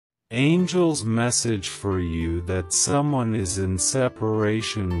Angel's message for you that someone is in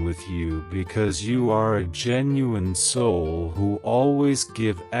separation with you because you are a genuine soul who always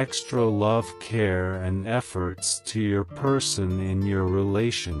give extra love, care and efforts to your person in your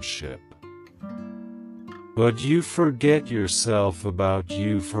relationship. But you forget yourself about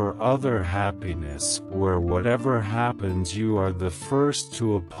you for other happiness, where whatever happens you are the first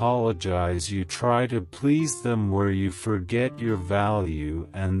to apologize. You try to please them where you forget your value,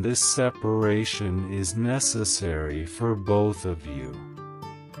 and this separation is necessary for both of you.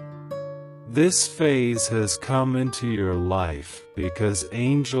 This phase has come into your life because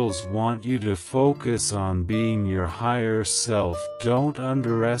angels want you to focus on being your higher self. Don't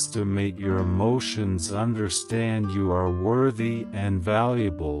underestimate your emotions. Understand you are worthy and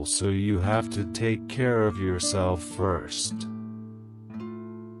valuable, so you have to take care of yourself first.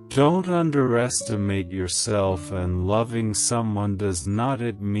 Don't underestimate yourself, and loving someone does not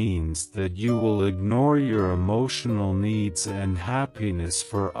mean that you will ignore your emotional needs and happiness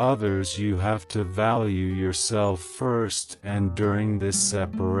for others. You have to value yourself first, and during this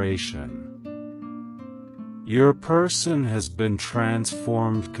separation, your person has been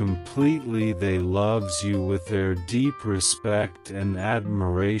transformed completely. They loves you with their deep respect and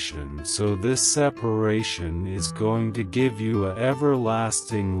admiration, so this separation is going to give you a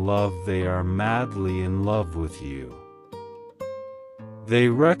everlasting love. They are madly in love with you. They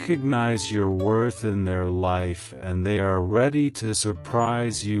recognize your worth in their life, and they are ready to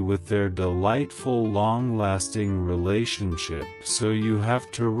surprise you with their delightful, long-lasting relationship. So you have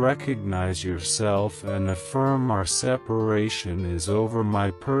to recognize yourself and affirm, our separation is over.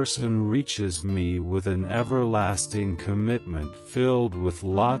 My person reaches me with an everlasting commitment filled with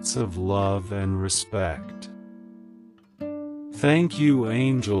lots of love and respect. Thank you,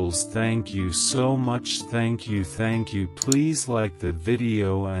 angels. Thank you so much. Thank you. Thank you. Please like the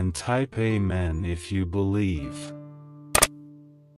video and type amen if you believe.